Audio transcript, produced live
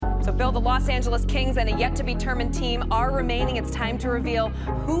So, Bill, the Los Angeles Kings and a yet-to-be-determined team are remaining. It's time to reveal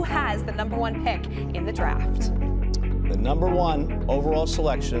who has the number one pick in the draft. The number one overall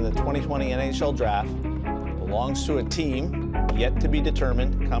selection in the 2020 NHL Draft belongs to a team yet to be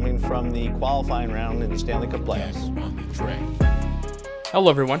determined, coming from the qualifying round in the Stanley Cup playoffs.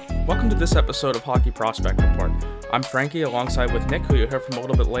 Hello everyone, welcome to this episode of Hockey Prospect Report. I'm Frankie alongside with Nick, who you'll hear from a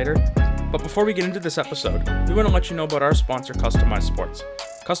little bit later. But before we get into this episode, we want to let you know about our sponsor, Customized Sports.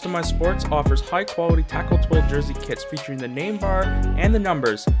 Customized Sports offers high-quality tackle twill jersey kits featuring the name bar and the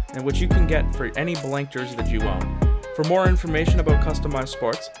numbers, and which you can get for any blank jersey that you own. For more information about Customized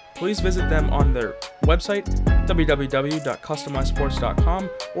Sports, please visit them on their website, www.customizedsports.com,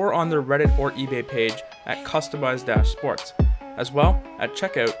 or on their Reddit or eBay page at customized-sports. As well, at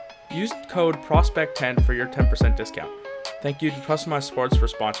checkout, use code PROSPECT10 for your 10% discount. Thank you to Customized Sports for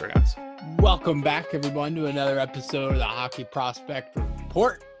sponsoring us. Welcome back, everyone, to another episode of the Hockey Prospect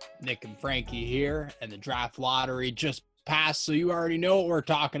Report. Nick and Frankie here, and the draft lottery just passed, so you already know what we're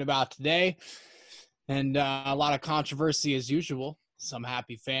talking about today. And a lot of controversy as usual. Some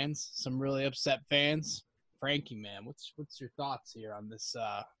happy fans, some really upset fans. Frankie, man, what's your thoughts here on this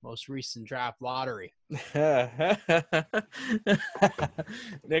most recent draft lottery?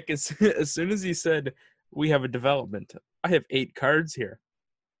 Nick, as soon as he said we have a development, I have 8 cards here.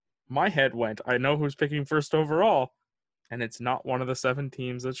 My head went, I know who's picking first overall, and it's not one of the 7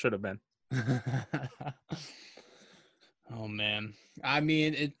 teams that should have been. Oh, man. I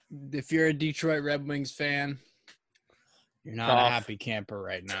mean, if you're a Detroit Red Wings fan, you're not a happy camper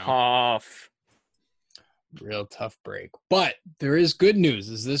right now. Tough. Real tough break. But there is good news.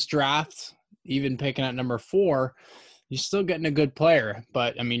 Is this draft, even picking at number 4, you're still getting a good player.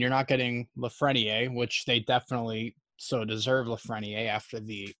 But, I mean, you're not getting Lafreniere, which they definitely so deserve Lafreniere after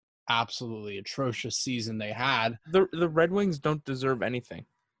the absolutely atrocious season they had. The Red Wings don't deserve anything.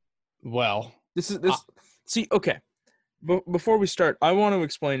 Well, see, okay. Before we start, I want to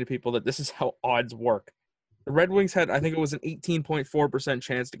explain to people that this is how odds work. The Red Wings had, I think it was an 18.4%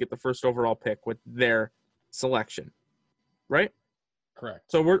 chance to get the first overall pick with their selection, right? Correct.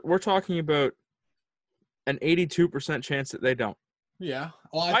 So we're talking about an 82% chance that they don't. Yeah.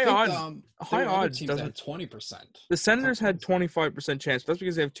 Well, high odds teams doesn't. had 20%. The Senators had 25% chance. That's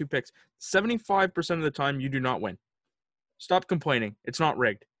because they have 2 picks. 75% of the time, you do not win. Stop complaining. It's not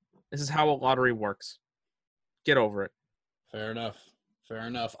rigged. This is how a lottery works. Get over it. Fair enough.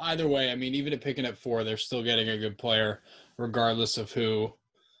 Either way, I mean, even at picking at 4, they're still getting a good player, regardless of who.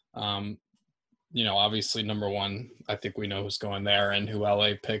 Obviously, number 1, I think we know who's going there and who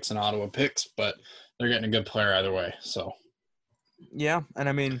LA picks and Ottawa picks, but they're getting a good player either way. So, yeah, and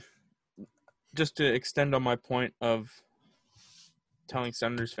I mean, just to extend on my point of telling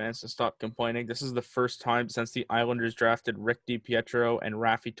Senators fans to stop complaining, this is the first time since the Islanders drafted Rick DiPietro and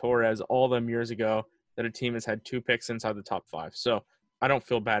Raffi Torres all them years ago that a team has had 2 picks inside the top 5. So I don't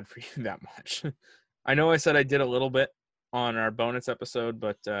feel bad for you that much. I know I said I did a little bit on our bonus episode,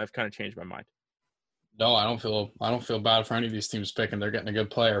 but I've kind of changed my mind. No, I don't feel bad for any of these teams picking. They're getting a good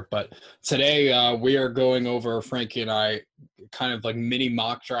player. But today we are going over, Frankie and I, kind of like mini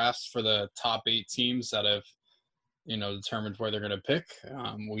mock drafts for the top 8 teams that have, determined where they're going to pick.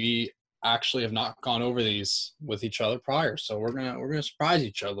 We actually have not gone over these with each other prior, so we're gonna surprise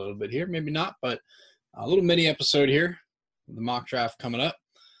each other a little bit here. Maybe not, but a little mini episode here, the mock draft coming up.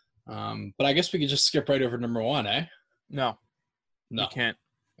 But I guess we could just skip right over number 1, eh? No. You can't.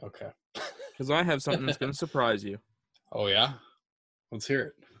 Okay. Because I have something that's going to surprise you. Oh, yeah? Let's hear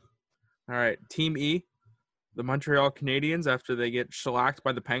it. All right. Team E, the Montreal Canadiens, after they get shellacked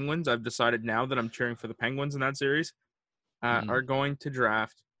by the Penguins, I've decided now that I'm cheering for the Penguins in that series, are going to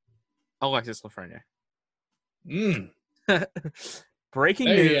draft Alexis Lafreniere. Breaking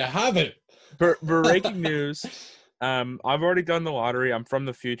news. There you have it. Breaking news. I've already done the lottery. I'm from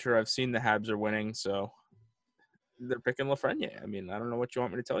the future. I've seen the Habs are winning, so they're picking Lafreniere. I mean, I don't know what you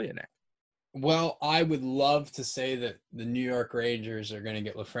want me to tell you, Nick. Well, I would love to say that the New York Rangers are going to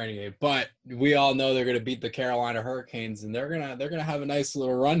get Lafreniere, but we all know they're going to beat the Carolina Hurricanes, and they're going to have a nice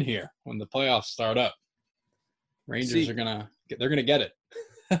little run here when the playoffs start up. Rangers are going to get it.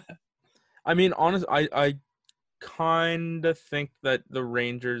 I mean, honestly, I kind of think that the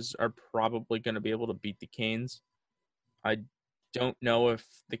Rangers are probably going to be able to beat the Canes. I don't know if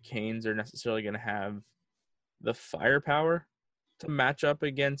the Canes are necessarily going to have the firepower to match up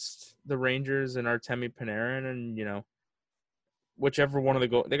against the Rangers and Artemi Panarin, and whichever one of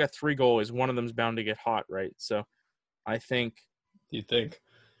the they got 3 goalies, one of them's bound to get hot, right? So I think you think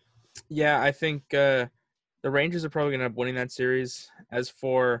I think the Rangers are probably going to end up winning that series. As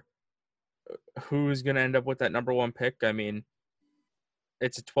for who's going to end up with that number 1 pick, I mean,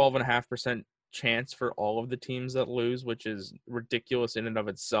 it's a 12.5% chance for all of the teams that lose, which is ridiculous in and of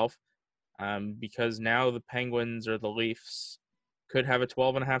itself. Because now the Penguins or the Leafs could have a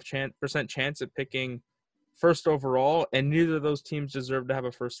 12.5% chance at picking first overall, and neither of those teams deserve to have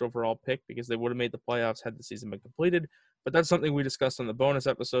a first overall pick because they would have made the playoffs had the season been completed. But that's something we discussed on the bonus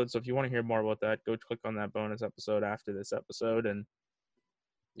episode. So if you want to hear more about that, go click on that bonus episode after this episode. And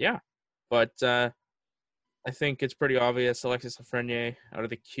yeah, but I think it's pretty obvious Alexis Lafreniere out of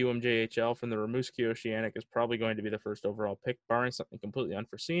the QMJHL from the Rimouski Oceanic is probably going to be the first overall pick, barring something completely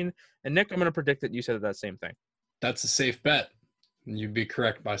unforeseen. And Nick, I'm going to predict that you said that same thing. That's a safe bet. You'd be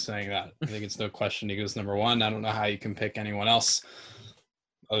correct by saying that. I think it's no question he goes number one. I don't know how you can pick anyone else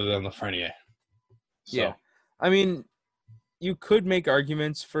other than Lafreniere. So. Yeah. I mean, you could make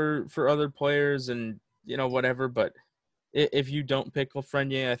arguments for other players and, whatever, but if you don't pick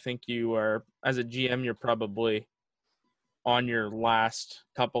Lafreniere, I think you are, as a GM, you're probably on your last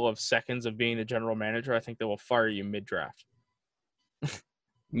couple of seconds of being the general manager. I think they will fire you mid-draft.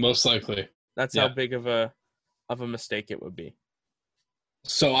 Most likely. That's how big of a mistake it would be.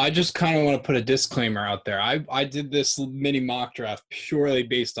 So I just kind of want to put a disclaimer out there. I did this mini mock draft purely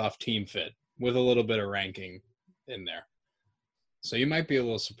based off team fit with a little bit of ranking in there. So you might be a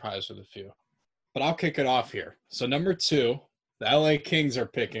little surprised with a few. But I'll kick it off here. So number 2, the LA Kings are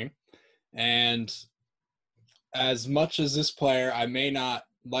picking. And as much as this player, I may not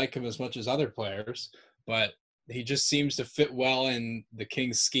like him as much as other players, but he just seems to fit well in the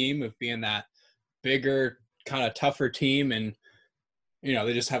Kings scheme of being that bigger, kind of tougher team. And,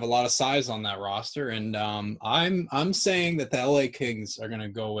 they just have a lot of size on that roster. And I'm saying that the LA Kings are going to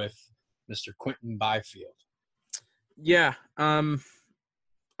go with Mr. Quinton Byfield. Yeah.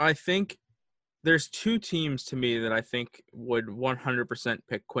 I think there's 2 teams to me that I think would 100%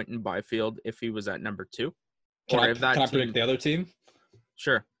 pick Quinton Byfield if he was at number 2. Can I predict the other team?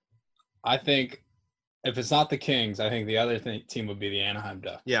 Sure. I think if it's not the Kings, I think the other team would be the Anaheim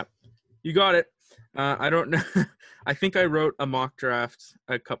Ducks. Yeah, you got it. I don't know. I think I wrote a mock draft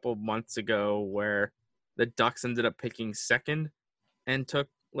a couple months ago where the Ducks ended up picking second and took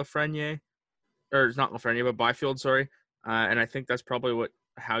Lafreniere. Or it's not Lafreniere, but Byfield, sorry. And I think that's probably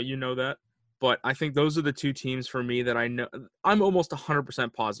how you know that. But I think those are the 2 teams for me that I know. I'm almost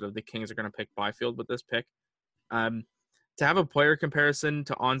 100% positive the Kings are going to pick Byfield with this pick. To have a player comparison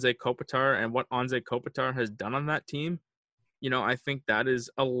to Anze Kopitar and what Anze Kopitar has done on that team, I think that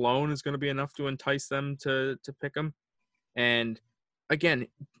alone is going to be enough to entice them to pick him. And again,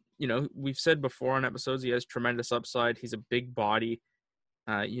 we've said before on episodes, he has tremendous upside. He's a big body.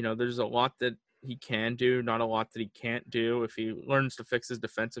 There's a lot that he can do, not a lot that he can't do. If he learns to fix his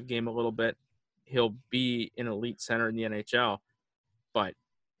defensive game a little bit, he'll be an elite center in the NHL. But,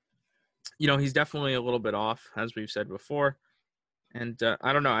 he's definitely a little bit off, as we've said before. And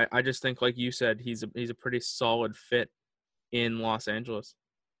I don't know. I just think, like you said, he's a pretty solid fit in Los Angeles.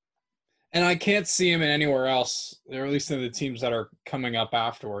 And I can't see him in anywhere else, or at least in the teams that are coming up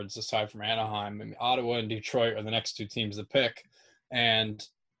afterwards, aside from Anaheim. I mean, Ottawa and Detroit are the next 2 teams to pick. And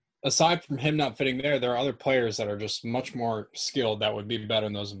aside from him not fitting there are other players that are just much more skilled that would be better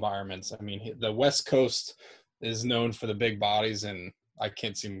in those environments. I mean, the West Coast is known for the big bodies, and I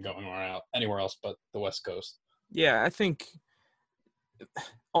can't see him going anywhere else but the West Coast. Yeah,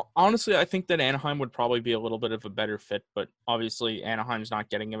 honestly, I think that Anaheim would probably be a little bit of a better fit, but obviously Anaheim's not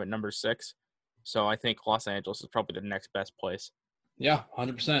getting him at number 6. So I think Los Angeles is probably the next best place. Yeah,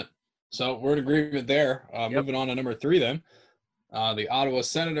 100%. So we're in agreement there. Moving on to number 3 then. The Ottawa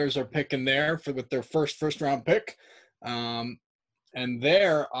Senators are picking there with their first-round pick. And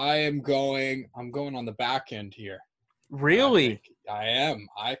there I'm going on the back end here. Really? I am.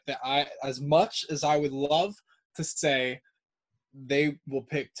 I as much as I would love to say they will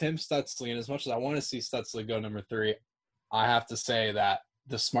pick Tim Stützle, and as much as I want to see Stützle go number 3, I have to say that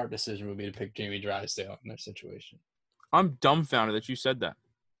the smart decision would be to pick Jamie Drysdale in their situation. I'm dumbfounded that you said that.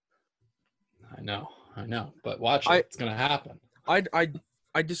 I know. But watch it. It's going to happen.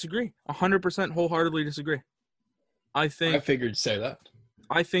 I disagree. 100% wholeheartedly disagree. I figured you'd say that.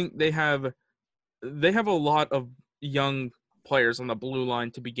 I think they have a lot of young players on the blue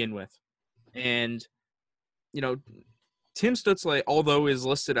line to begin with. And, Tim Stützle, although is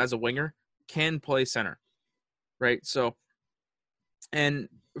listed as a winger, can play center, right? So, and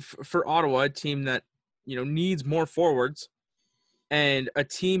for Ottawa, a team that, needs more forwards, and a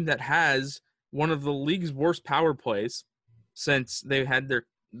team that has one of the league's worst power plays since they had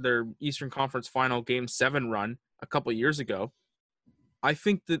their Eastern Conference Final Game 7 run a couple of years ago, I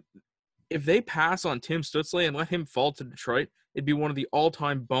think that if they pass on Tim Stützle and let him fall to Detroit, it'd be one of the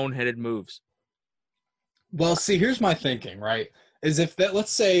all-time boneheaded moves. Well, see, here's my thinking, right? is if that,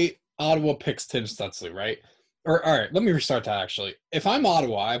 let's say Ottawa picks Tim Stutzle, right? Or all right, let me restart that actually. If I'm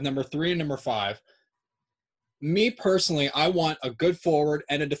Ottawa, I have number 3 and number 5. Me personally, I want a good forward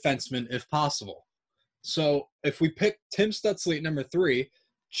and a defenseman if possible. So if we pick Tim Stutzle at number 3,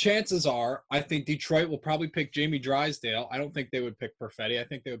 chances are I think Detroit will probably pick Jamie Drysdale. I don't think they would pick Perfetti. I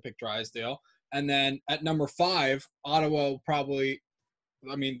think they would pick Drysdale. And then at number 5, Ottawa will probably,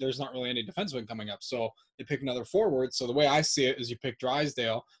 I mean, there's not really any defenseman coming up. So they pick another forward. So the way I see it is you pick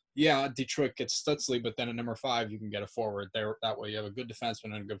Drysdale. Yeah, Detroit gets Stutzle, but then at number 5, you can get a forward there. That way you have a good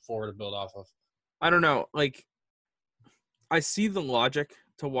defenseman and a good forward to build off of. I don't know. Like, I see the logic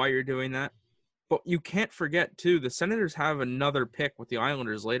to why you're doing that, but you can't forget, too, the Senators have another pick with the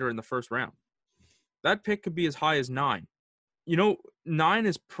Islanders later in the first round. That pick could be as high as 9. 9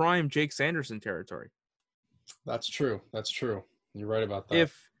 is prime Jake Sanderson territory. That's true. You're right about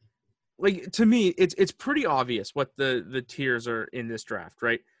that. To me, it's pretty obvious what the tiers are in this draft,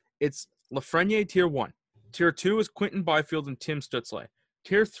 right? It's Lafreniere, tier 1. Tier 2 is Quinton Byfield and Tim Stutzle.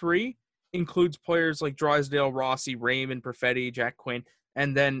 Tier 3 includes players like Drysdale, Rossi, Raymond, Perfetti, Jack Quinn,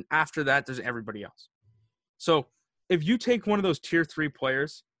 and then after that, there's everybody else. So if you take one of those tier 3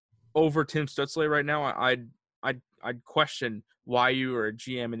 players over Tim Stutzle right now, I'd question why you are a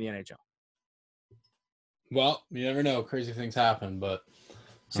GM in the NHL. Well, you never know. Crazy things happen, but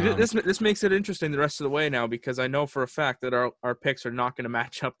see, this makes it interesting the rest of the way now, because I know for a fact that our picks are not going to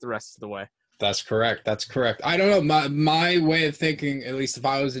match up the rest of the way. That's correct. I don't know. My way of thinking, at least if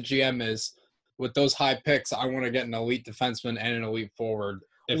I was a GM, is with those high picks, I want to get an elite defenseman and an elite forward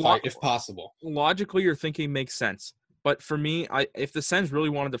if possible. Logically, your thinking makes sense. But for me, if the Sens really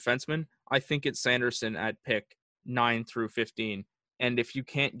want a defenseman, I think it's Sanderson at pick 9 through 15. And if you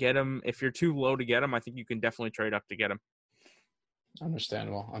can't get him, if you're too low to get him, I think you can definitely trade up to get him.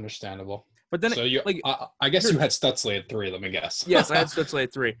 Understandable. But then, so I guess you had Stutzle at 3. Let me guess. Yes, I had Stutzle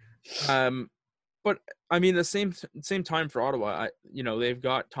at 3. But I mean, the same time for Ottawa, they've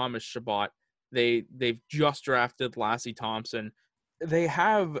got Thomas Chabot. They've just drafted Lassie Thompson. They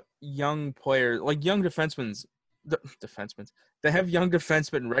have young players, like young defensemen. They have young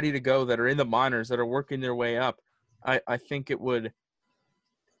defensemen ready to go that are in the minors that are working their way up. I think it would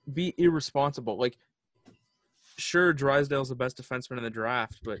be irresponsible. Like, sure, Drysdale's the best defenseman in the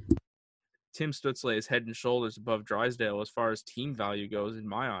draft, but Tim Stutzle is head and shoulders above Drysdale as far as team value goes in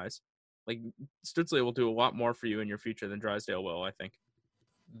my eyes. Like, Stutzle will do a lot more for you in your future than Drysdale will, I think.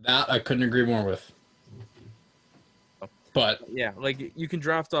 That I couldn't agree more with. But yeah, like, you can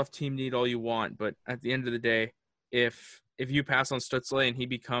draft off team need all you want, but at the end of the day, if you pass on Stutzle and he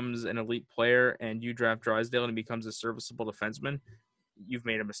becomes an elite player and you draft Drysdale and he becomes a serviceable defenseman, you've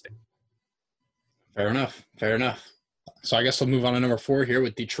made a mistake. Fair enough. So I guess we'll move on to number 4 here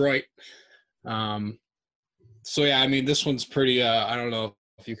with Detroit. So yeah, I mean, this one's pretty, I don't know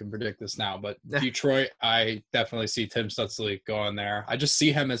if you can predict this now, but Detroit, I definitely see Tim Stutzle going there. I just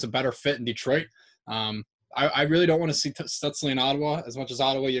see him as a better fit in Detroit. I really don't want to see Stutzle in Ottawa as much as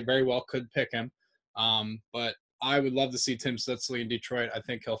Ottawa. You very well could pick him. But I would love to see Tim Stutzle in Detroit. I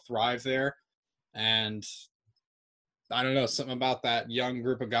think he'll thrive there. And I don't know, something about that young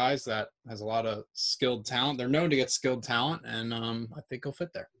group of guys that has a lot of skilled talent. They're known to get skilled talent, and I think he'll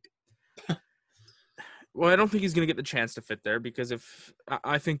fit there. Well, I don't think he's going to get the chance to fit there, because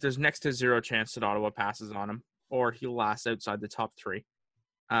I think there's next to zero chance that Ottawa passes on him or he lasts outside the top 3.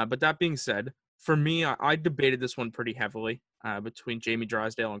 But that being said, for me, I debated this one pretty heavily between Jamie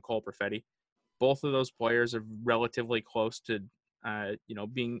Drysdale and Cole Perfetti. Both of those players are relatively close to,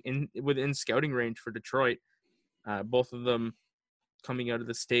 being within scouting range for Detroit. Both of them coming out of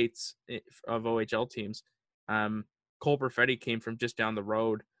the States of OHL teams. Cole Perfetti came from just down the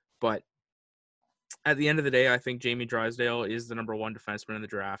road, but at the end of the day, I think Jamie Drysdale is the number 1 defenseman in the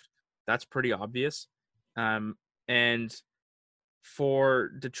draft. That's pretty obvious. And for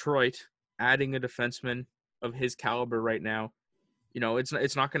Detroit, adding a defenseman of his caliber right now,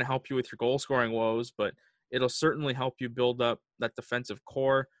 it's not going to help you with your goal scoring woes, but it'll certainly help you build up that defensive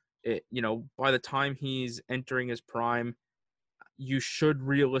core. By the time he's entering his prime, you should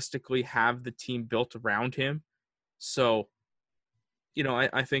realistically have the team built around him. So,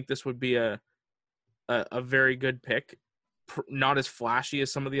 I think this would be a very good pick. Not as flashy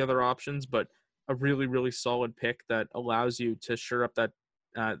as some of the other options, but a really, really solid pick that allows you to shore up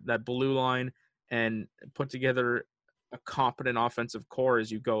that blue line and put together a competent offensive core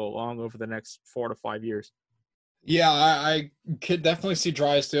as you go along over the next 4 to 5 years. Yeah, I could definitely see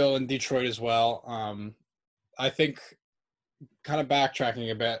Drysdale in Detroit as well. I think, kind of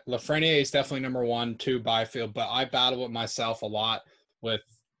backtracking a bit, Lafreniere is definitely number 1, 2 Byfield, but I battle with myself a lot with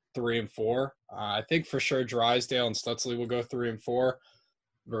 3 and 4. I think for sure Drysdale and Stutzley will go 3 and 4,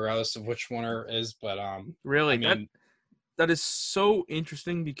 regardless of which winner is. But Really, I mean, that is so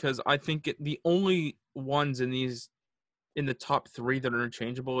interesting because I think the only ones in the top 3 that are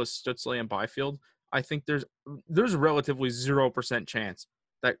interchangeable is Stutzley and Byfield. I think there's a relatively 0% chance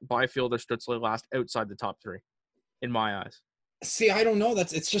that Byfield or Stutzley last outside the top 3, in my eyes. see, I don't know.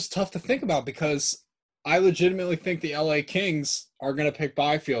 It's just tough to think about because I legitimately think the LA Kings are going to pick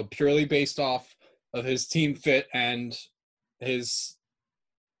Byfield purely based off of his team fit and his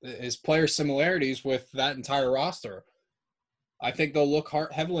player similarities with that entire roster. I think they'll look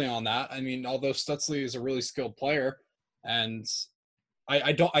heavily on that. I mean, although Stutzley is a really skilled player, and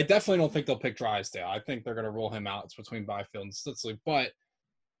I definitely don't think they'll pick Drysdale. I think they're going to rule him out. It's between Byfield and Stutzley, but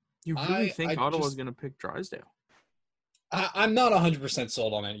You really think Ottawa's going to pick Drysdale? I'm not 100%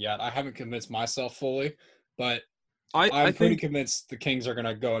 sold on it yet. I haven't convinced myself fully, but I'm pretty convinced the Kings are going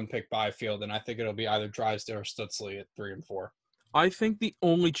to go and pick Byfield, and I think it'll be either Drysdale or Stutzley at 3 and 4. I think the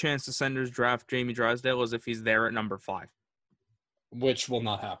only chance the Senators draft Jamie Drysdale is if he's there at number 5. Which will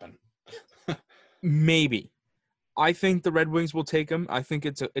not happen. Maybe. I think the Red Wings will take him. I think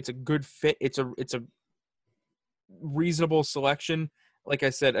it's a good fit. It's a reasonable selection. Like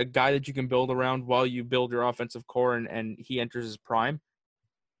I said, a guy that you can build around while you build your offensive core and he enters his prime.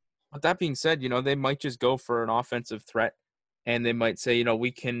 But that being said, they might just go for an offensive threat and they might say,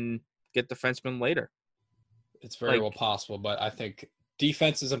 we can get defensemen later. It's very well possible, but I think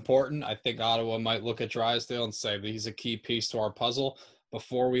defense is important. I think Ottawa might look at Drysdale and say that he's a key piece to our puzzle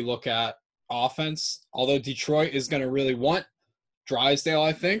before we look at offense. Although Detroit is going to really want Drysdale,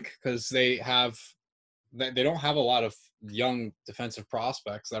 I think, because they don't have a lot of young defensive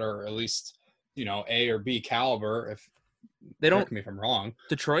prospects that are at least, A or B caliber. If they don't, correct me if I'm wrong.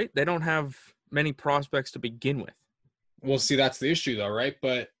 Detroit, they don't have many prospects to begin with. Well, see, that's the issue though, right?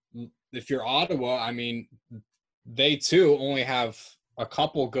 But if you're Ottawa, I mean, they too only have a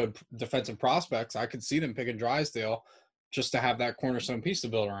couple good defensive prospects. I could see them picking Drysdale just to have that cornerstone piece to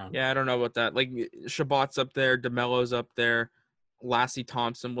build around. Yeah, I don't know about that. Like Shabbat's up there, DeMello's up there, Lassie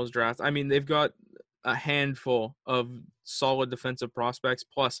Thompson was drafted. I mean, they've got a handful of solid defensive prospects.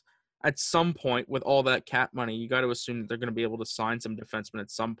 Plus, at some point, with all that cap money, you got to assume that they're going to be able to sign some defensemen at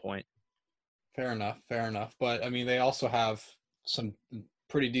some point. Fair enough. But, I mean, they also have some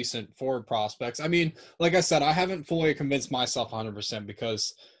pretty decent forward prospects. I mean, like I said, I haven't fully convinced myself 100%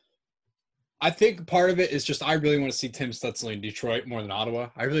 because I think part of it is just I really want to see Tim Stutzley in Detroit more than Ottawa.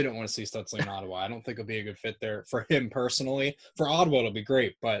 I really don't want to see Stutzley in Ottawa. I don't think it'll be a good fit there for him personally. For Ottawa, it'll be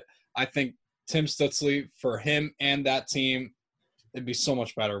great, but I think Tim Stutzley, for him and that team, it'd be so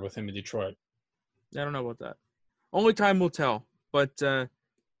much better with him in Detroit. I don't know about that. Only time will tell. But,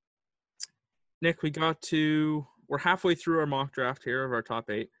 Nick, we're halfway through our mock draft here of our top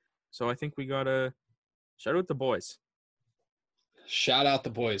 8. So I think we got to shout out the boys. Shout out the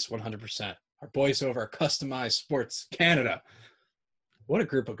boys, 100%. Our boys over at Customized Sports Canada. What a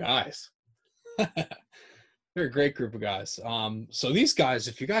group of guys. They're a great group of guys. So these guys,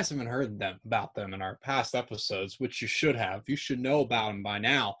 if you guys haven't heard about them in our past episodes, which you should have, you should know about them by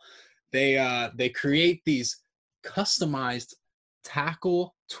now. They create these customized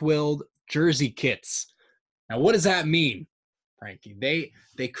tackle twilled jersey kits. Now, what does that mean, Frankie? They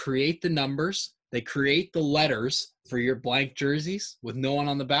create the numbers, they create the letters for your blank jerseys with no one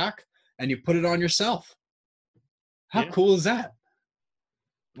on the back, and you put it on yourself. How cool is that?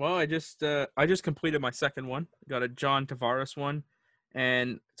 Well, I just completed my second one. Got a John Tavares one,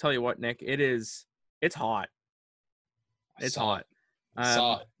 and tell you what, Nick, it's hot. It's hot. I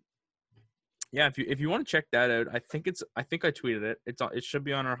saw it. Yeah, if you want to check that out, I think I tweeted it. It should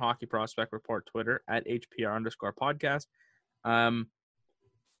be on our Hockey Prospect Report Twitter at @HPR_podcast.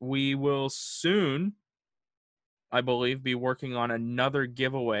 We will soon, I believe, be working on another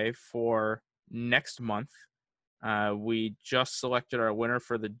giveaway for next month. We just selected our winner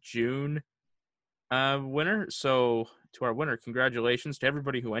for the June winner. So to our winner, congratulations to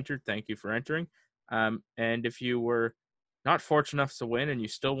everybody who entered. Thank you for entering. And if you were not fortunate enough to win and you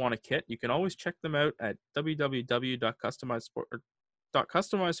still want a kit, you can always check them out at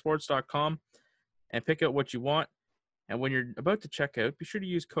www.customizedsports.com and pick out what you want. And when you're about to check out, be sure to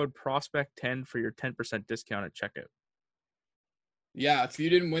use code PROSPECT10 for your 10% discount at checkout. Yeah, if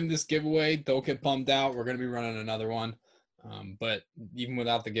you didn't win this giveaway, don't get bummed out. We're going to be running another one. But even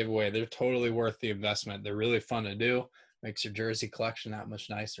without the giveaway, they're totally worth the investment. They're really fun to do. Makes your jersey collection that much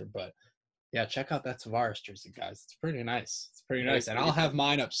nicer. But yeah, check out that Tavares jersey, guys. It's pretty nice. And I'll have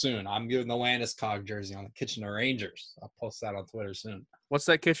mine up soon. I'm giving the Landeskog jersey on the Kitchener Rangers. I'll post that on Twitter soon. What's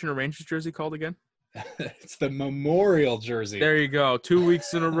that Kitchener Rangers jersey called again? It's the Memorial jersey. There you go. 2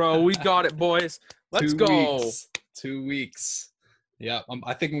 weeks in a row. We got it, boys. Let's 2 go. weeks. 2 weeks. Yeah,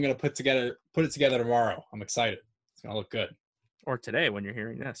 I think I'm gonna put it together tomorrow. I'm excited. It's gonna look good. Or today when you're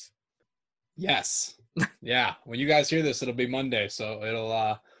hearing this. Yes. Yeah. When you guys hear this, it'll be Monday, so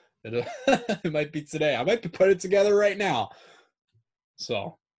it'll it might be today. I might be putting it together right now.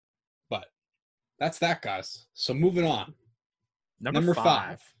 So, but that's that, guys. So moving on. Number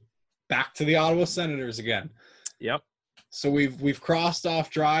 5. Back to the Ottawa Senators again. Yep. So we've crossed off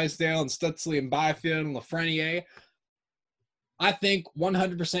Drysdale and Stützle and Byfield and Lafreniere. I think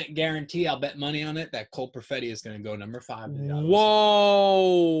 100% guarantee, I'll bet money on it, that Cole Perfetti is going to go number 5.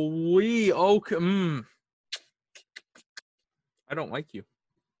 Whoa. I don't like you.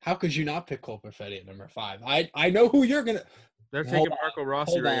 How could you not pick Cole Perfetti at number 5? I know who you're going to – They're taking Marco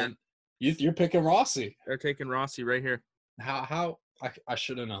Rossi right here. You're picking Rossi. They're taking Rossi right here. How I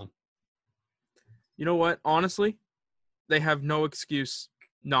should have known. You know what? Honestly, they have no excuse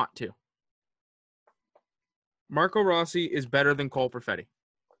not to. Marco Rossi is better than Cole Perfetti.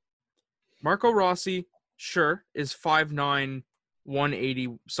 Marco Rossi, sure, is 5'9",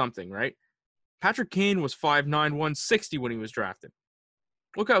 180 something, right? Patrick Kane was 5'9", 160 when he was drafted.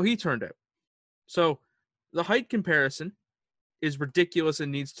 Look how he turned out. So the height comparison is ridiculous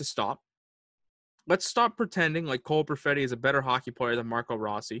and needs to stop. Let's stop pretending like Cole Perfetti is a better hockey player than Marco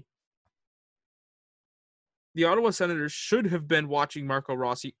Rossi. The Ottawa Senators should have been watching Marco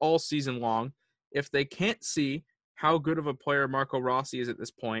Rossi all season long. If they can't see how good of a player Marco Rossi is at this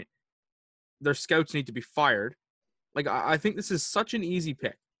point, their scouts need to be fired. Like, I think this is such an easy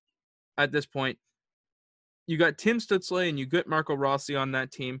pick at this point. You got Tim Stützle and you get Marco Rossi on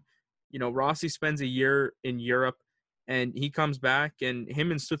that team. You know, Rossi spends a year in Europe and he comes back and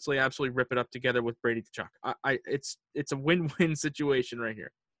him and Stützle absolutely rip it up together with Brady Tkachuk. It's a win-win situation right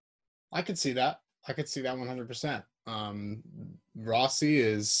here. I could see that. 100%. Rossi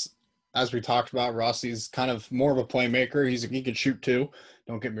is, as we talked about, Rossi's kind of more of a playmaker. He can shoot too.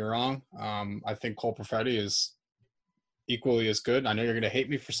 Don't get me wrong. I think Cole Perfetti is equally as good. I know you're going to hate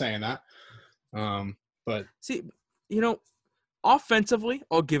me for saying that. But see, you know, offensively,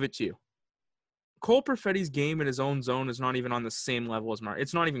 I'll give it to you. Cole Perfetti's game in his own zone is not even on the same level as Mark.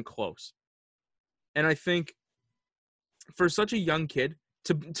 It's not even close. And I think for such a young kid,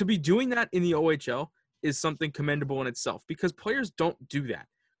 to be doing that in the OHL is something commendable in itself because players don't do that.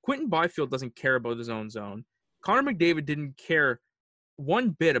 Quentin Byfield doesn't care about his own zone. Connor McDavid didn't care one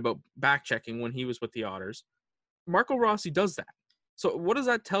bit about back-checking when he was with the Otters. Marco Rossi does that. So what does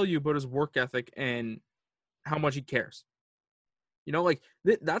that tell you about his work ethic and how much he cares? You know, like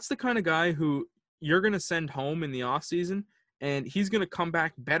that's the kind of guy who you're going to send home in the offseason, and he's going to come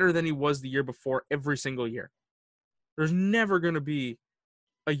back better than he was the year before every single year. There's never going to be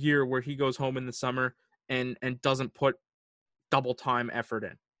a year where he goes home in the summer and doesn't put double time effort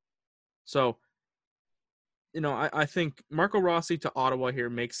in. So, you know, I think Marco Rossi to Ottawa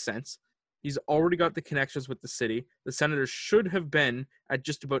here makes sense. He's already got the connections with the city. The Senators should have been at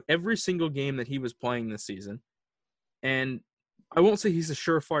just about every single game that he was playing this season. And I won't say he's a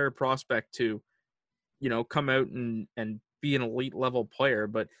surefire prospect to, you know, come out and be an elite level player.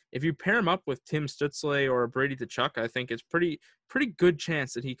 But if you pair him up with Tim Stützle or Brady Tkachuk, I think it's pretty good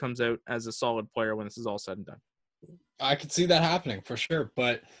chance that he comes out as a solid player when this is all said and done. I could see that happening for sure.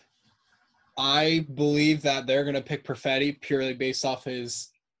 But I believe that they're going to pick Perfetti purely based off his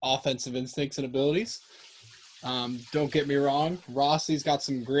offensive instincts and abilities. Don't get me wrong. Rossi's got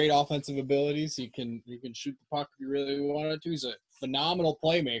some great offensive abilities. He can shoot the puck if you really wanted to. He's a phenomenal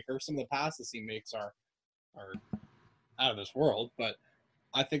playmaker. Some of the passes he makes are out of this world, but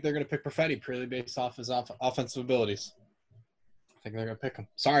I think they're going to pick Perfetti purely based off his offensive abilities. I think they're going to pick him.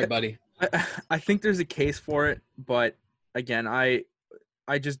 Sorry, buddy. I think there's a case for it, but again, I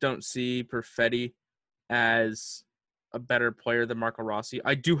just don't see Perfetti as a better player than Marco Rossi.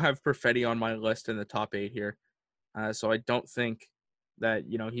 I do have Perfetti on my list in the top 8 here, so I don't think that,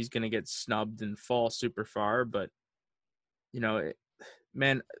 you know, he's going to get snubbed and fall super far, but, you know,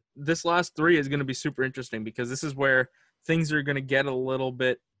 man, this last 3 is going to be super interesting because this is where things are going to get a little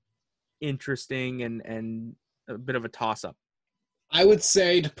bit interesting and a bit of a toss-up. I would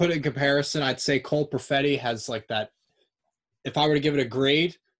say, to put it in comparison, I'd say Cole Perfetti has like that, if I were to give it a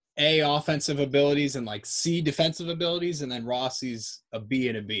grade, A, offensive abilities, and like C, defensive abilities, and then Rossi's a B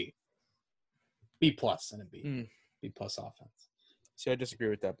and a B. B plus and a B. B plus offense. See, I disagree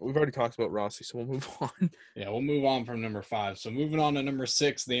with that, but we've already talked about Rossi, so we'll move on. Yeah, we'll move on from number 5. So moving on to number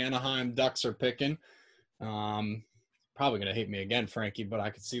 6, the Anaheim Ducks are picking. Probably going to hate me again, Frankie, but I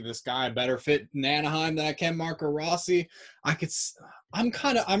could see this guy a better fit in Anaheim than I can Marco Rossi. I'm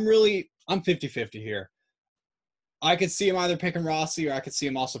I'm 50-50 here. I could see him either picking Rossi or I could see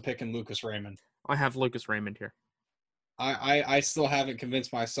him also picking Lucas Raymond. I have Lucas Raymond here. I still haven't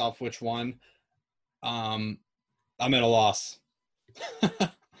convinced myself which one. I'm at a loss.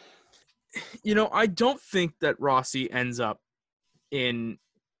 I don't think that Rossi ends up in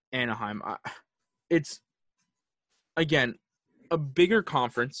Anaheim. It's, again, a bigger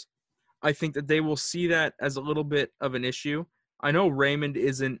conference. I think that they will see that as a little bit of an issue. I know Raymond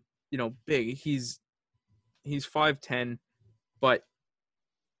isn't, big. He's 5'10", but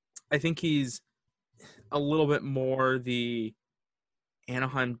I think he's a little bit more the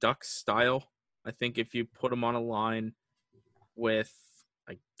Anaheim Ducks style. I think if you put him on a line with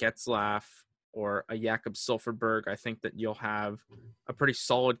a Getzlaf or a Jakob Silfverberg, I think that you'll have a pretty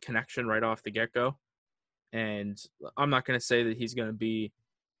solid connection right off the get-go. And I'm not going to say that he's going to be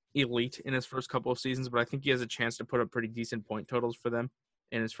elite in his first couple of seasons, but I think he has a chance to put up pretty decent point totals for them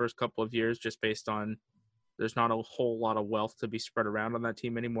in his first couple of years, just based on there's not a whole lot of wealth to be spread around on that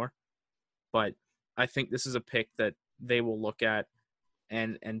team anymore. But I think this is a pick that they will look at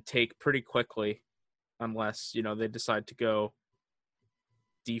and take pretty quickly, unless, they decide to go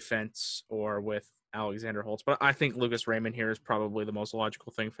defense or with Alexander Holtz. But I think Lucas Raymond here is probably the most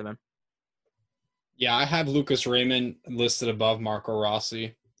logical thing for them. Yeah, I have Lucas Raymond listed above Marco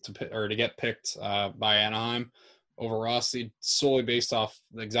Rossi to get picked by Anaheim over Rossi, solely based off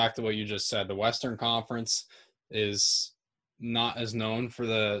exactly what you just said. The Western Conference is not as known for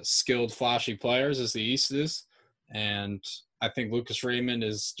the skilled, flashy players as the East is, and I think Lucas Raymond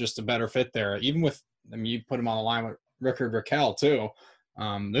is just a better fit there. Even with, you put him on the line with Rickard Rakell too.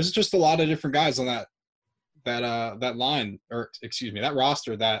 There's just a lot of different guys on that line, or excuse me, that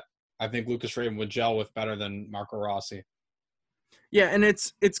roster that I think Lucas Raymond would gel with better than Marco Rossi. Yeah, and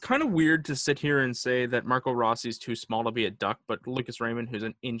it's kind of weird to sit here and say that Marco Rossi is too small to be a Duck, but Lucas Raymond, who's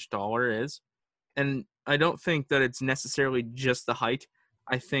an inch taller, is. And I don't think that it's necessarily just the height.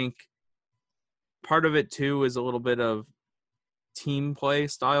 I think part of it, too, is a little bit of team play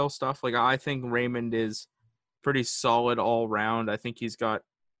style stuff. Like, I think Raymond is pretty solid all around. I think he's got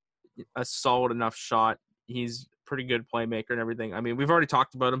a solid enough shot. He's a pretty good playmaker and everything. I mean, we've already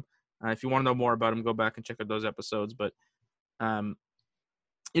talked about him. If you want to know more about him, go back and check out those episodes. But, I'm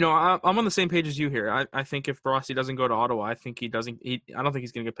on the same page as you here. I think if Rossi doesn't go to Ottawa, I don't think he's going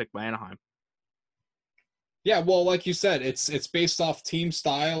to get picked by Anaheim. Yeah, well, like you said, it's based off team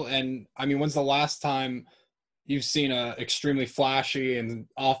style. And, I mean, when's the last time you've seen a extremely flashy and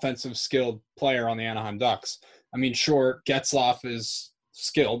offensive skilled player on the Anaheim Ducks? I mean, sure, Getzlaf is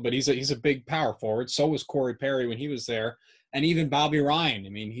skilled, but he's a big power forward. So was Corey Perry when he was there. And even Bobby Ryan. I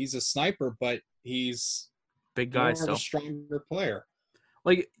mean, he's a sniper, but he's big guy, still a stronger player.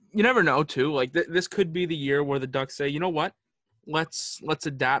 Like, you never know, too. Like, this could be the year where the Ducks say, you know what? Let's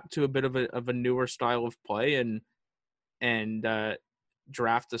adapt to a bit of a newer style of play and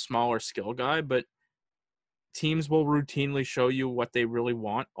draft a smaller skill guy. But teams will routinely show you what they really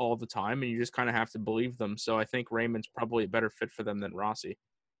want all the time, and you just kind of have to believe them. So I think Raymond's probably a better fit for them than Rossi.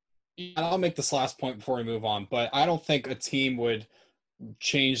 And I'll make this last point before we move on, but I don't think a team would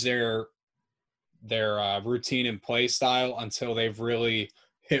change their routine and play style until they've really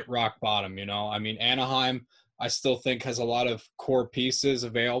hit rock bottom. I mean, Anaheim, I still think, has a lot of core pieces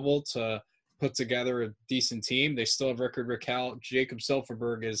available to put together a decent team. They still have Rickard Rakell. Jakob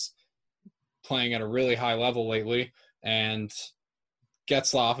Silfverberg is playing at a really high level lately, and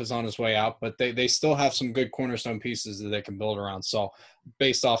Getzlaf is on his way out, but they still have some good cornerstone pieces that they can build around. So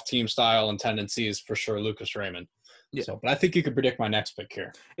based off team style and tendencies, for sure, Lucas Raymond. Yeah. But I think you could predict my next pick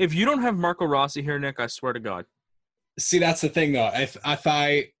here. If you don't have Marco Rossi here, Nick, I swear to God. See, that's the thing, though. If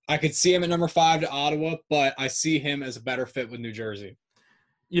I could see him at number 5 to Ottawa, but I see him as a better fit with New Jersey.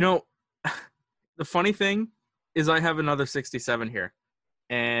 The funny thing is I have another 67 here.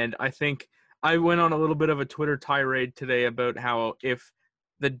 And I think I went on a little bit of a Twitter tirade today about how if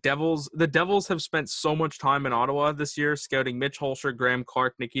the Devils have spent so much time in Ottawa this year scouting Mitch Holscher, Graham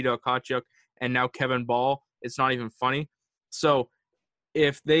Clark, Nikita Okachuk, and now Kevin Ball, it's not even funny. So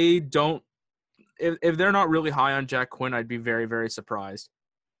if they're not really high on Jack Quinn, I'd be very, very surprised.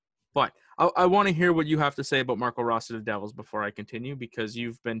 But I want to hear what you have to say about Marco Rossi to the Devils before I continue, because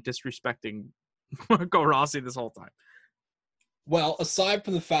you've been disrespecting Marco Rossi this whole time. Well, aside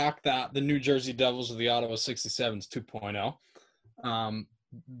from the fact that the New Jersey Devils are the Ottawa 67s 2.0,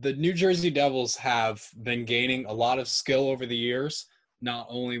 the New Jersey Devils have been gaining a lot of skill over the years, not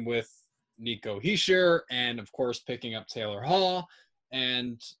only with Nico Hischier and, of course, picking up Taylor Hall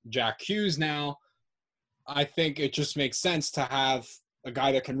and Jack Hughes now. I think it just makes sense to have a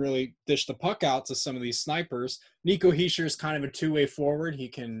guy that can really dish the puck out to some of these snipers. Nico Hischier is kind of a two-way forward. He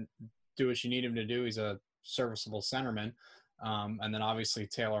can do what you need him to do. He's a serviceable centerman. And then obviously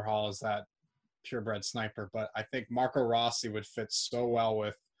Taylor Hall is that purebred sniper. But I think Marco Rossi would fit so well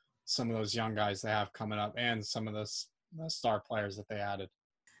with some of those young guys they have coming up and some of the star players that they added.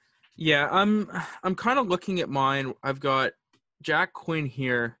 Yeah, I'm kind of looking at mine. I've got Jack Quinn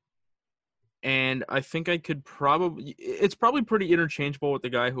here, and I think I could it's probably pretty interchangeable with the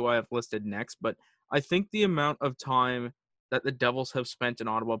guy who I have listed next, but I think the amount of time that the Devils have spent in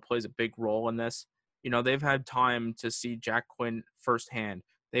Ottawa plays a big role in this. They've had time to see Jack Quinn firsthand.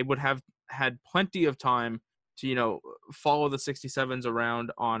 They would have had plenty of time to, follow the 67s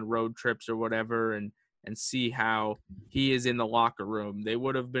around on road trips or whatever and see how he is in the locker room. They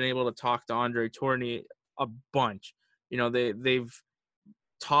would have been able to talk to Andre Tourigny a bunch. They've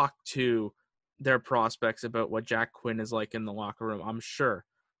talked to their prospects about what Jack Quinn is like in the locker room, I'm sure.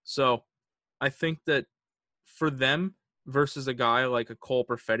 So I think that for them versus a guy like a Cole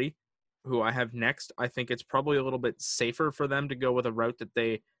Perfetti, who I have next, I think it's probably a little bit safer for them to go with a route that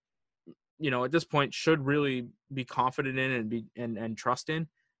they, at this point should really be confident in and trust in.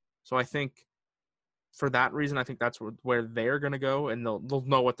 So I think for that reason, I think that's where they're going to go, and they'll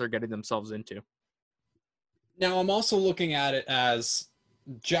know what they're getting themselves into. Now, I'm also looking at it as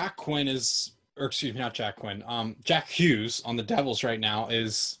Jack Hughes on the Devils right now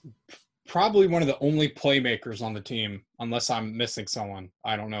is probably one of the only playmakers on the team, unless I'm missing someone.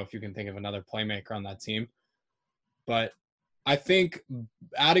 I don't know if you can think of another playmaker on that team. But I think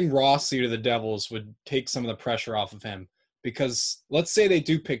adding Rossi to the Devils would take some of the pressure off of him, because let's say they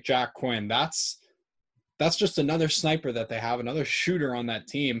do pick Jack Quinn. That's just another sniper that they have, another shooter on that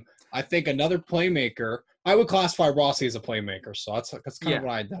team. I think another playmaker. I would classify Rossi as a playmaker, so that's kind of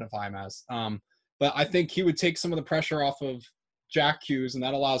what I identify him as. But I think he would take some of the pressure off of Jack Hughes, and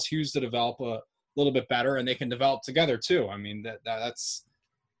that allows Hughes to develop a little bit better, and they can develop together too. I mean, that's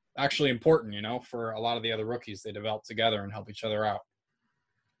actually important, for a lot of the other rookies. They develop together and help each other out.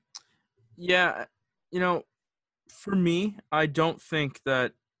 Yeah, for me, I don't think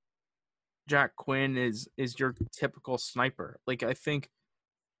that Jack Quinn is your typical sniper. Like, I think,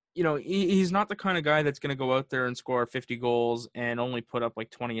 he's not the kind of guy that's going to go out there and score 50 goals and only put up like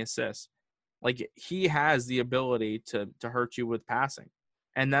 20 assists. Like, he has the ability to hurt you with passing.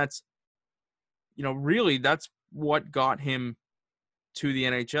 And that's, really that's what got him to the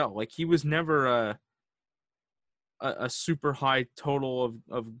NHL. Like, he was never a super high total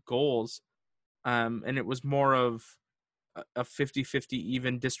of goals. And it was more of a 50-50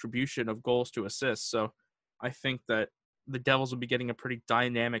 even distribution of goals to assists. So I think that the Devils will be getting a pretty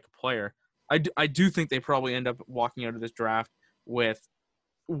dynamic player. I do think they probably end up walking out of this draft with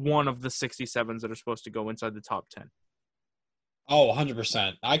one of the 67s that are supposed to go inside the top 10. Oh,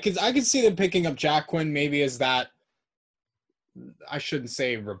 100%. I could see them picking up Jack Quinn maybe as that, I shouldn't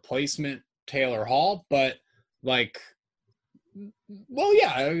say replacement Taylor Hall, but like, well,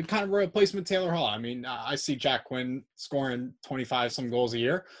 yeah, kind of replacement Taylor Hall. I mean, I see Jack Quinn scoring 25-some goals a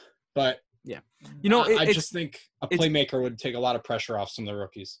year, but yeah, I just think a playmaker would take a lot of pressure off some of the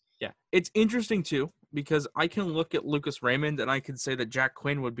rookies. Yeah, it's interesting too, because I can look at Lucas Raymond and I can say that Jack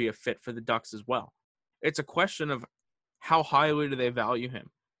Quinn would be a fit for the Ducks as well. It's a question of how highly do they value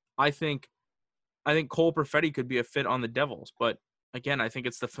him. I think Cole Perfetti could be a fit on the Devils, but again, I think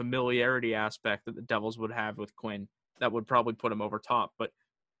it's the familiarity aspect that the Devils would have with Quinn that would probably put him over top. But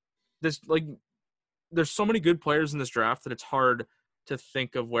there's so many good players in this draft that it's hard to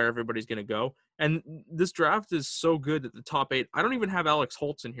think of where everybody's going to go. And this draft is so good that the top 8, I don't even have Alex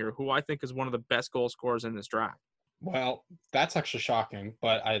Holtz in here, who I think is one of the best goal scorers in this draft. Well, that's actually shocking,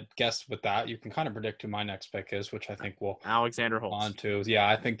 but I guess with that, you can kind of predict who my next pick is, which I think we'll Alexander Holtz on to. Yeah,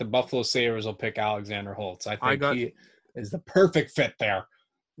 I think the Buffalo Sabres will pick Alexander Holtz. I think he is the perfect fit there.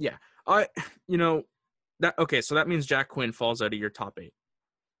 Yeah. So that means Jack Quinn falls out of your top 8.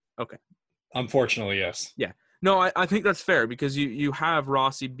 Okay. Unfortunately, yes. Yeah. No, I think that's fair, because you have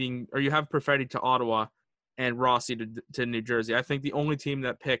Rossi you have Perfetti to Ottawa and Rossi to New Jersey. I think the only team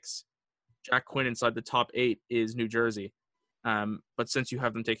that picks Jack Quinn inside the top 8 is New Jersey. But since you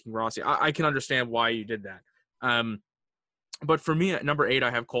have them taking Rossi, I can understand why you did that. But for me, at number 8, I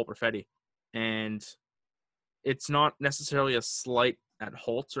have Cole Perfetti. And it's not necessarily a slight at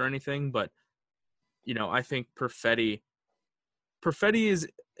Holtz or anything, but, I think Perfetti is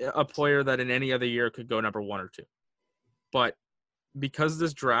a player that in any other year could go number 1 or 2. But because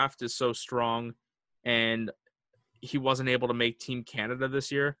this draft is so strong and he wasn't able to make Team Canada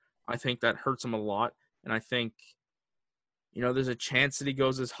this year, I think that hurts him a lot. And I think, there's a chance that he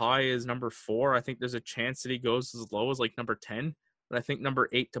goes as high as number 4. I think there's a chance that he goes as low as like number 10. But I think number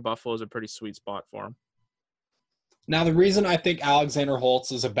 8 to Buffalo is a pretty sweet spot for him. Now, the reason I think Alexander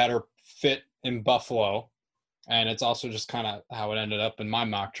Holtz is a better fit in Buffalo, and it's also just kind of how it ended up in my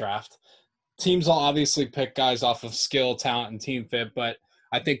mock draft. Teams will obviously pick guys off of skill, talent, and team fit, but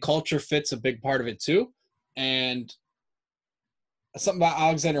I think culture fit's a big part of it too. And something about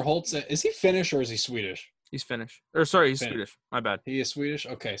Alexander Holtz. Is he Finnish or is he Swedish? He's Finnish. Or sorry, he's Finnish. Swedish. My bad. He is Swedish?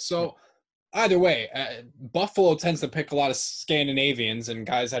 Okay, so either way, Buffalo tends to pick a lot of Scandinavians and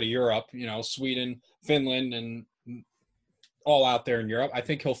guys out of Europe, Sweden, Finland, and all out there in Europe. I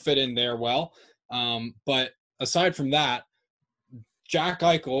think he'll fit in there well. But aside from that, Jack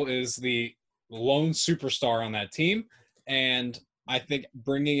Eichel is the lone superstar on that team. And I think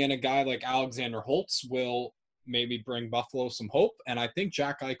bringing in a guy like Alexander Holtz will maybe bring Buffalo some hope. And I think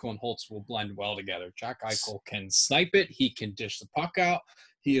Jack Eichel and Holtz will blend well together. Jack Eichel can snipe it. He can dish the puck out.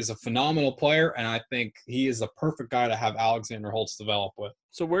 He is a phenomenal player, and I think he is the perfect guy to have Alexander Holtz develop with.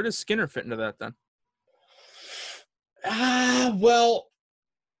 So where does Skinner fit into that then? Well,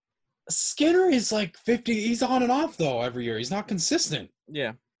 Skinner is like 50. He's on and off, though, every year. He's not consistent.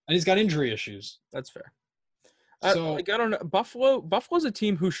 Yeah. And he's got injury issues. That's fair. So, I don't know. Buffalo's a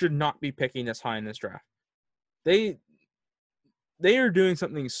team who should not be picking this high in this draft. They are doing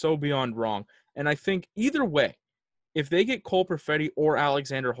something so beyond wrong. And I think either way, if they get Cole Perfetti or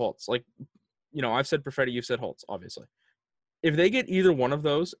Alexander Holtz, I've said Perfetti, you've said Holtz, obviously. If they get either one of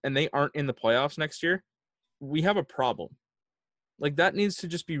those and they aren't in the playoffs next year, we have a problem. That needs to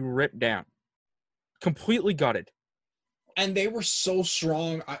just be ripped down. Completely gutted. And they were so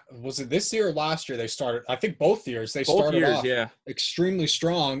strong. Was it this year or last year they started? I think both years. They started off extremely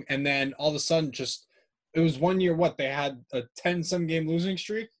strong, and then all of a sudden it was 1 year, they had a 10-some game losing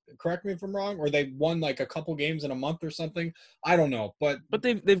streak? Correct me if I'm wrong. Or they won a couple games in a month or something. I don't know. But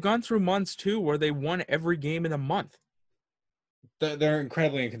they've gone through months, too, where they won every game in a month. They're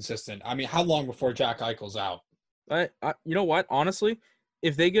incredibly inconsistent. I mean, how long before Jack Eichel's out? You know what? Honestly,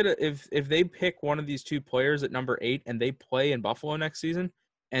 if they if they pick one of these two players at number 8 and they play in Buffalo next season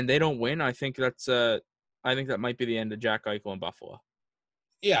and they don't win, I think that might be the end of Jack Eichel in Buffalo.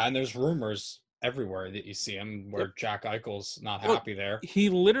 Yeah, and there's rumors everywhere that you see him where Jack Eichel's not happy there. He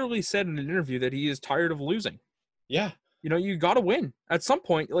literally said in an interview that he is tired of losing. Yeah. You got to win at some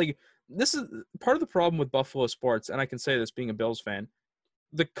point. This is part of the problem with Buffalo sports, and I can say this being a Bills fan.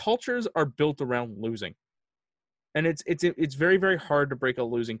 The cultures are built around losing. And it's very, very hard to break a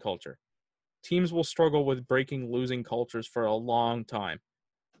losing culture. Teams will struggle with breaking losing cultures for a long time.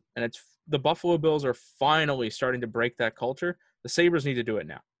 And the Buffalo Bills are finally starting to break that culture. The Sabres need to do it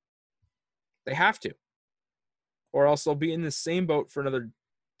now. They have to. Or else they'll be in the same boat for another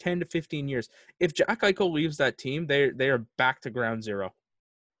 10 to 15 years. If Jack Eichel leaves that team, they are back to ground zero.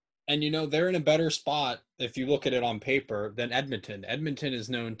 And, they're in a better spot, if you look at it on paper, than Edmonton. Edmonton is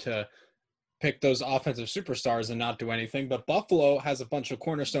known to pick those offensive superstars and not do anything. But Buffalo has a bunch of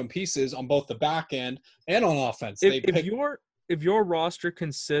cornerstone pieces on both the back end and on offense. If your roster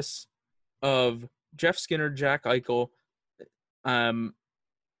consists of Jeff Skinner, Jack Eichel,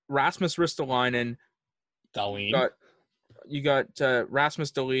 Rasmus Ristolainen, you got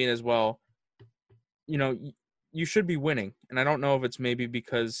Rasmus Dahlin as well. You should be winning. And I don't know if it's maybe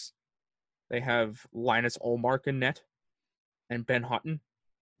because they have Linus Ullmark in net and Ben Hutton,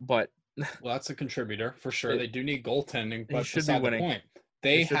 but well, that's a contributor for sure. They do need goaltending, but beside the point,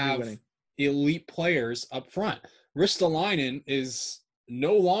 they have elite players up front. Ristolainen is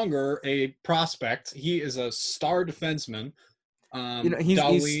no longer a prospect. He is a star defenseman.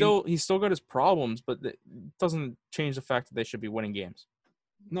 He's still got his problems, but it doesn't change the fact that they should be winning games.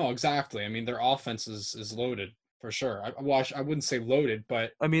 No, exactly. I mean, their offense is loaded for sure. I wouldn't say loaded,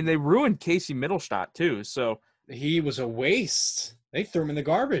 but I mean, they ruined Casey Mittelstadt too. So he was a waste. They threw him in the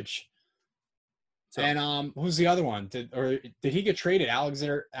garbage. So, and who's the other one? Did he get traded?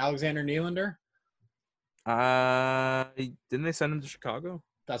 Alexander Nylander? Didn't they send him to Chicago?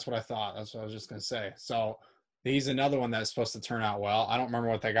 That's what I thought. That's what I was just gonna say. So he's another one that's supposed to turn out well. I don't remember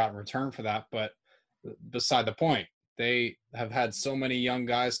what they got in return for that, but beside the point, they have had so many young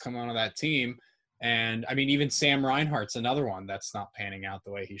guys come onto that team, and I mean, even Sam Reinhart's another one that's not panning out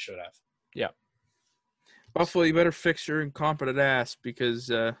the way he should have. Yeah. Buffalo, you better fix your incompetent ass because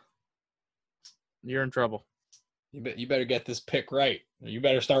you're in trouble. You better get this pick right. You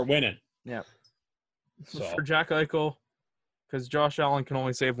better start winning. Yeah. So. For Jack Eichel, because Josh Allen can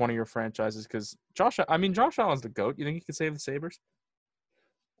only save one of your franchises. Because Josh Allen's the GOAT. You think he could save the Sabres?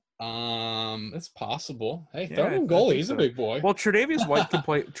 It's possible. Hey, Yeah, throw him I goalie. think He's so. a big boy. Well, Tre'Davious White can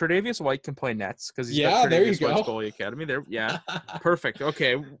play. Tre'Davious White can play nets because he's Yeah, got there you Tre'Davious White's go. goalie academy. There, yeah, perfect.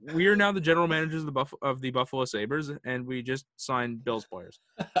 Okay, we are now the general managers of the Buffalo Sabres, and we just signed Bills players.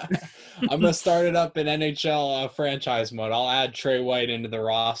 I'm gonna start it up in NHL franchise mode. I'll add Trey White into the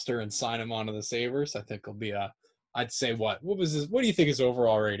roster and sign him onto the Sabres. I think it'll be I'd say what was his? What do you think his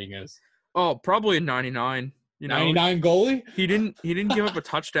overall rating is? Oh, probably a 99. 99 goalie. He didn't give up a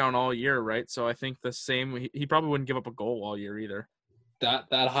touchdown all year, right? So I think the same. He probably wouldn't give up a goal all year either. That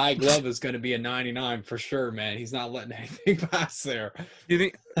high glove is going to be a 99 for sure, man. He's not letting anything pass there. Do you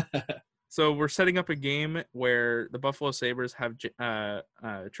think? So we're setting up a game where the Buffalo Sabres have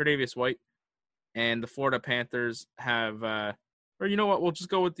Tre'Davious White, and the Florida Panthers have, or you know what? We'll just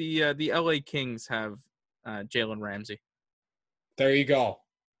go with the LA Kings have Jalen Ramsey. There you go.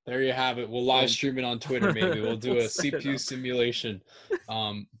 There you have it. We'll live stream it on Twitter. Maybe we'll do a CPU simulation.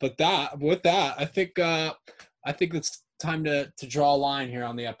 But with that, I think it's time to draw a line here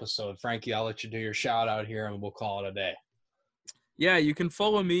on the episode. Frankie, I'll let you do your shout out here, and we'll call it a day. Yeah, you can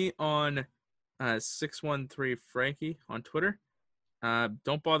follow me on 613 Frankie on Twitter.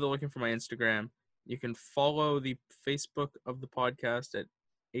 Don't bother looking for my Instagram. You can follow the Facebook of the podcast at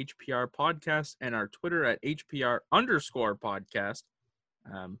HPR Podcast and our Twitter at HPR_podcast.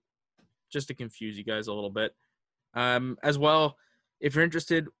 Just to confuse you guys a little bit. As well, if you're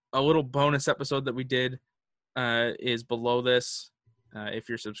interested, a little bonus episode that we did is below this. If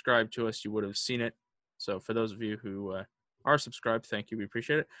you're subscribed to us, you would have seen it. So for those of you who are subscribed, thank you. We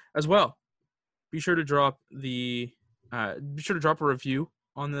appreciate it. As well, be sure to drop a review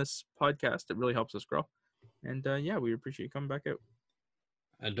on this podcast. It really helps us grow. And we appreciate you coming back out.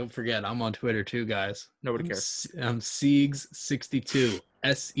 And don't forget, I'm on Twitter too, guys. Nobody cares. I'm Seigs62.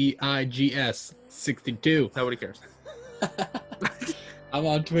 SEIGS 62. Nobody cares. I'm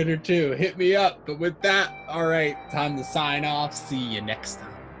on Twitter too. Hit me up. But with that, all right, time to sign off. See you next time.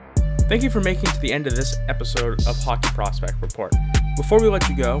 Thank you for making it to the end of this episode of Hockey Prospect Report. Before we let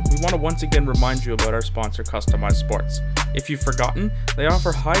you go, we want to once again remind you about our sponsor, Customized Sports. If you've forgotten, they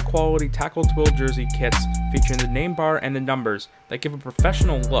offer high-quality tackle twill jersey kits featuring the name bar and the numbers that give a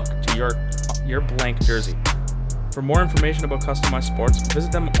professional look to your blank jersey. For more information about Customized Sports,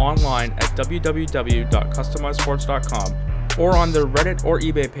 visit them online at www.customizedsports.com or on their Reddit or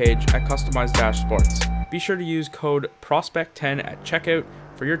eBay page at Customized-Sports. Be sure to use code PROSPECT10 at checkout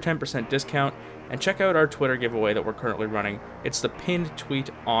for your 10% discount, and check out our Twitter giveaway that we're currently running. It's the pinned tweet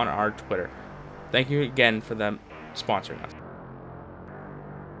on our Twitter. Thank you again for them sponsoring us.